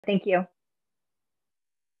Thank you.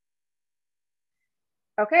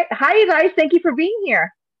 Okay. Hi, you guys. Thank you for being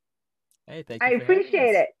here. Hey, thank I you for having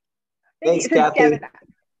appreciate us. it. Thank you. Thanks, So, Devin, Kathy.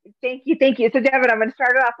 thank you. Thank you. So, Devin, I'm going to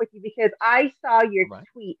start it off with you because I saw your All right.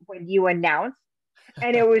 tweet when you announced,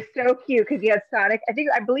 and it was so cute because you had Sonic.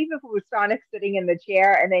 I believe it was Sonic sitting in the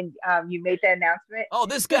chair, and then you made the announcement. Oh,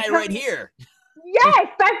 this So, guy tell right me, here. yes,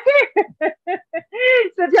 that's it.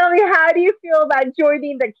 So, tell me, how do you feel about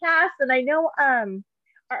joining the cast? And I know, are,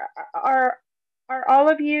 are, are all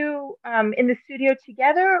of you in the studio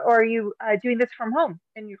together, or are you doing this from home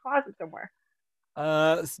in your closet somewhere?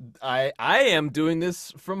 I am doing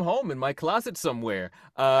this from home in my closet somewhere.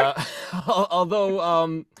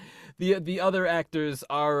 Although the other actors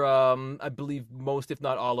are I believe most, if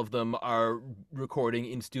not all of them, are recording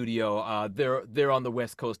in studio. They're on the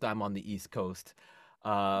West Coast. I'm on the East Coast.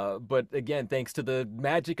 But again, thanks to the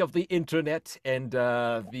magic of the internet and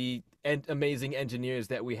the amazing engineers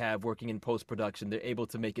that we have working in post production, they're able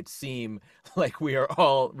to make it seem like we are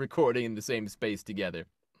all recording in the same space together.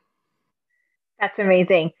 That's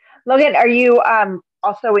amazing. Logan, are you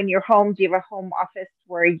also in your home? Do you have a home office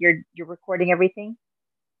where you're recording everything?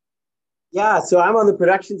 Yeah, so I'm on the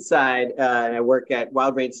production side, and I work at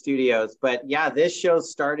Wildbrain Studios. But yeah, this show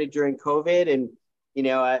started during COVID, and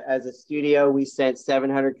as a studio, we sent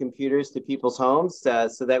 700 computers to people's homes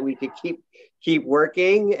so that we could keep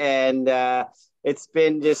working. And it's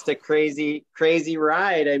been just a crazy, crazy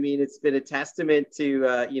ride. I mean, it's been a testament to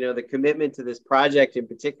the commitment to this project in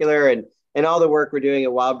particular, and all the work we're doing at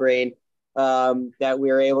Wildbrain, that we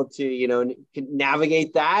were able to,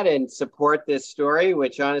 navigate that and support this story,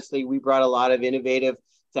 which honestly, we brought a lot of innovative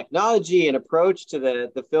technology and approach to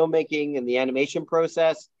the filmmaking and the animation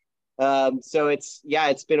process. So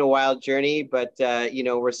it's been a wild journey, but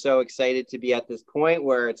we're so excited to be at this point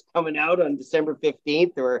where it's coming out on December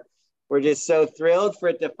 15th. We're just so thrilled for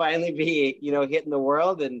it to finally be, hitting the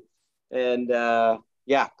world, and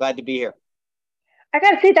yeah, glad to be here. I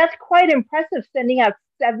gotta say that's quite impressive, sending out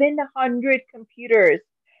 700 computers.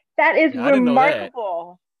 That is Yeah, I didn't know that.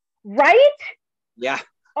 remarkable, right? Yeah,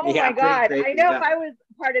 Oh yeah, my pretty God. I crazy. know if Yeah, I was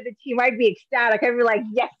part of the team, I'd be ecstatic. I'd be like,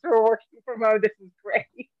 yes, we're working from home. This is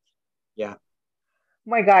great. yeah, Oh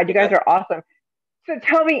my God, you guys yeah. are awesome. So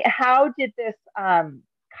tell me, how did this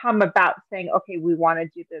come about saying, okay, we want to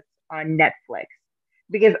do this on Netflix?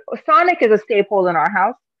 Because Sonic is a staple in our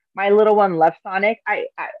house. My little one loves Sonic.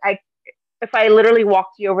 If I literally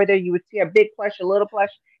walked you over there, you would see a big plush, a little plush.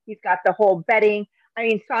 He's got the whole bedding. I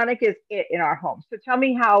mean, Sonic is it in our home. So tell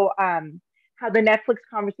me how the Netflix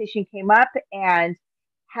conversation came up, and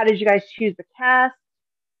how did you guys choose the cast?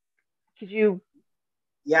 Could you?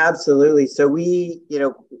 Yeah, absolutely. So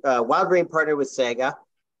Wild Brain partnered with SEGA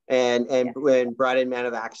and Yes. and brought in Man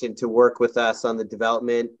of Action to work with us on the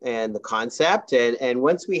development and the concept. And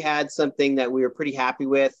once we had something that we were pretty happy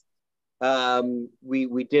with,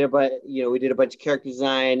 we did we did a bunch of character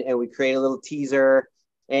design and we created a little teaser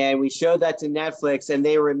and we showed that to Netflix and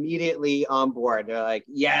they were immediately on board. They're like,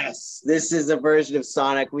 yes, this is a version of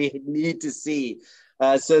Sonic we need to see.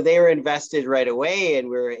 So they were invested right away, and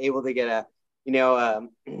we were able to get a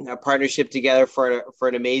partnership together for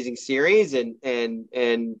an amazing series, and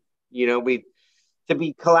we to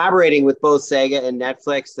be collaborating with both Sega and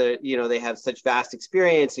Netflix. That they have such vast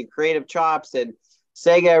experience and creative chops, and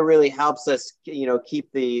Sega really helps us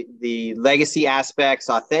keep the legacy aspects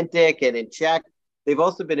authentic and in check. They've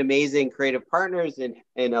also been amazing creative partners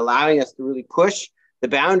in allowing us to really push the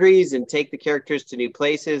boundaries and take the characters to new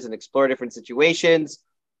places and explore different situations.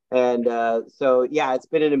 And so, yeah, it's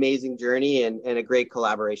been an amazing journey and a great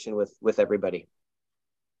collaboration with everybody.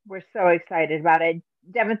 We're so excited about it.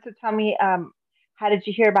 Devin, so tell me, how did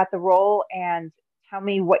you hear about the role, and tell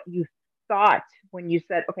me what you thought when you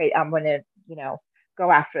said, okay, I'm going to, go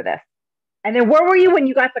after this. And then where were you when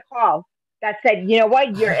you got the call that said, you know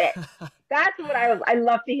what, you're it? That's what I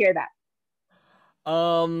love to hear that.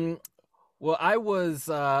 um, well,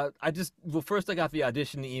 first I got the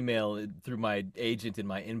audition email through my agent in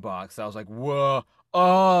my inbox. I was like, whoa,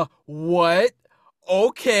 what?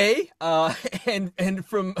 Okay. And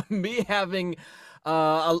from me having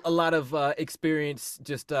a lot of experience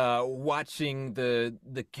just watching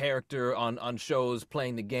the character on shows,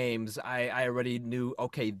 playing the games, I already knew,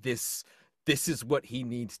 okay, this is what he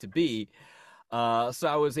needs to be. So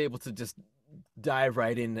I was able to just dive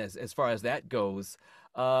right in as far as that goes.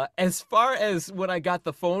 As far as when I got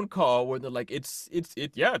the phone call where they're like,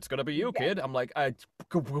 yeah, it's gonna be you, Yes. kid. I'm like,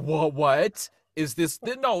 what is this?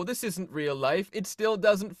 No, this isn't real life. It still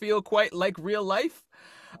doesn't feel quite like real life.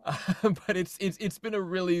 But it's been a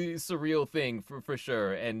really surreal thing for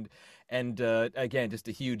sure, And again, just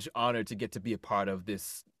a huge honor to get to be a part of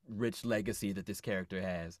this rich legacy that this character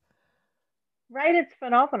has. Right? It's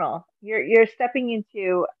phenomenal. You're stepping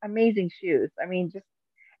into amazing shoes. I mean, just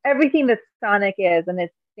everything that Sonic is and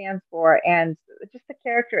it stands for, and just the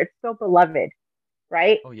character. It's so beloved,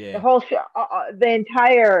 right? Oh The yeah. whole show, the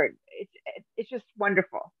entire, it's just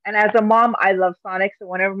wonderful. And as a mom, I love Sonic. So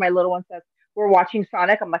whenever my little one says we're watching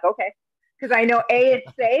Sonic, I'm like, okay, because I know it's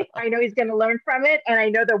safe. I know he's going to learn from it, and I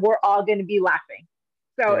know that we're all going to be laughing.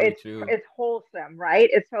 So Very true. it's wholesome, right?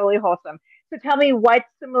 It's totally wholesome. So tell me, what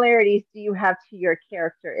similarities do you have to your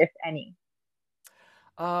character, if any?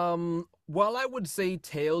 While I would say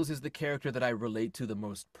Tails is the character that I relate to the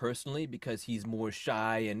most personally because he's more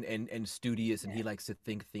shy and studious and he likes to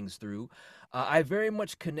think things through, I very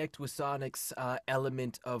much connect with Sonic's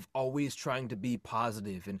element of always trying to be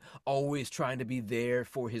positive and always trying to be there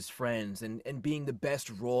for his friends and being the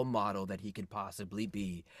best role model that he can possibly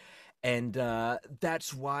be. And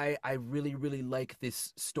that's why I really, really like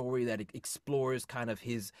this story that explores kind of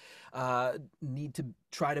his need to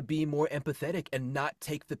try to be more empathetic and not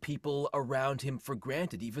take the people around him for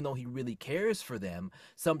granted, even though he really cares for them.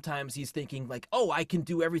 Sometimes he's thinking like, "Oh, I can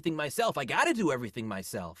do everything myself. I got to do everything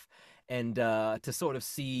myself." And to sort of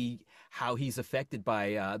see how he's affected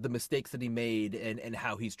by the mistakes that he made and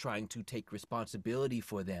how he's trying to take responsibility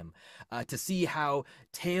for them. To see how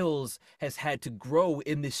Tails has had to grow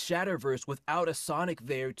in this Shatterverse without a Sonic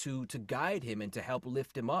there to guide him and to help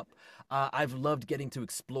lift him up. I've loved getting to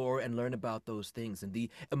explore and learn about those things. And the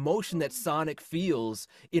emotion that Sonic feels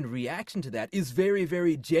in reaction to that is very,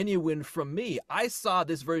 very genuine from me. I saw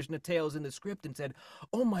this version of Tails in the script and said,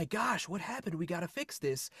 oh my gosh, what happened? We got to fix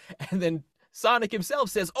this. And then Sonic himself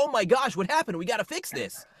says, "Oh my gosh, what happened? We got to fix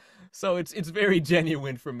this." So it's very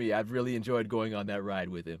genuine for me. I've really enjoyed going on that ride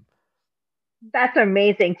with him. That's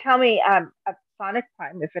amazing. Tell me, at Sonic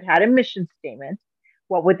Prime, if it had a mission statement,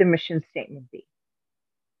 what would the mission statement be?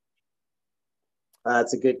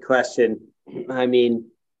 That's a good question. I mean,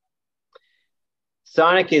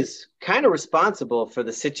 Sonic is kind of responsible for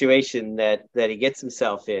the situation that he gets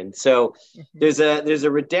himself in. So Mm-hmm. there's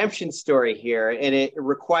a redemption story here, and it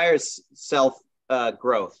requires self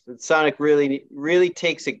growth. Sonic really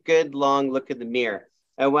takes a good long look in the mirror.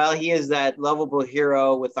 And while he is that lovable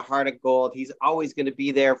hero with the heart of gold, he's always going to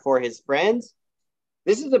be there for his friends.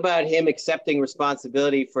 This is about him accepting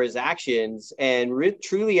responsibility for his actions and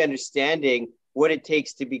truly understanding what it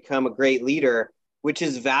takes to become a great leader, which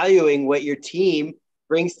is valuing what your team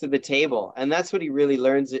brings to the table. And that's what he really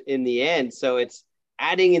learns in the end. So it's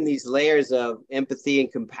adding in these layers of empathy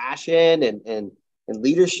and compassion and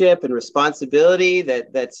leadership and responsibility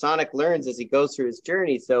that Sonic learns as he goes through his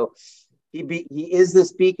journey. So he is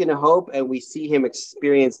this beacon of hope, and we see him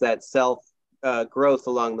experience that self growth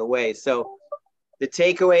along the way. So the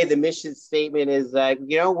takeaway, the mission statement is that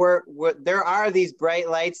we're there are these bright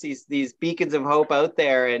lights, these beacons of hope out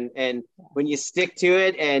there, and when you stick to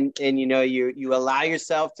it and you allow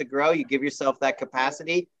yourself to grow, you give yourself that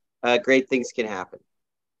capacity, great things can happen.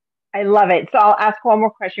 I love it. So I'll ask one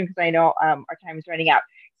more question because I know our time is running out.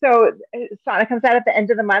 So Sonic comes out at the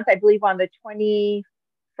end of the month, I believe on the 21st.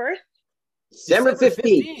 December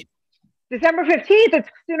 15th. December 15th. It's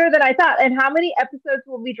sooner than I thought. And how many episodes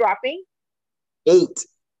will be dropping? 8.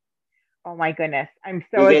 Oh my goodness. I'm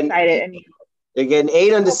so excited. And you're getting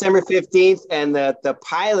 8 on December 15th, and the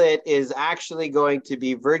pilot is actually going to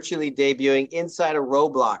be virtually debuting inside of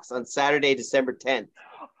Roblox on Saturday, December 10th.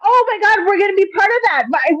 Oh my God, we're going to be part of that.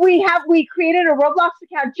 We created a Roblox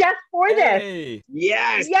account just for this.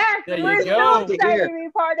 Yes. We're so excited to be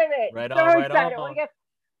part of it. Right so on, excited. right on.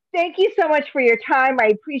 Thank you so much for your time. I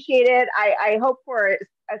appreciate it. I hope for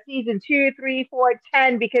a season 2, 3, 4,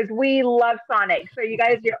 10 because we love Sonic. So you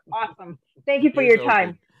guys, you're awesome. Thank you for your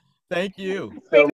time. Thank you. So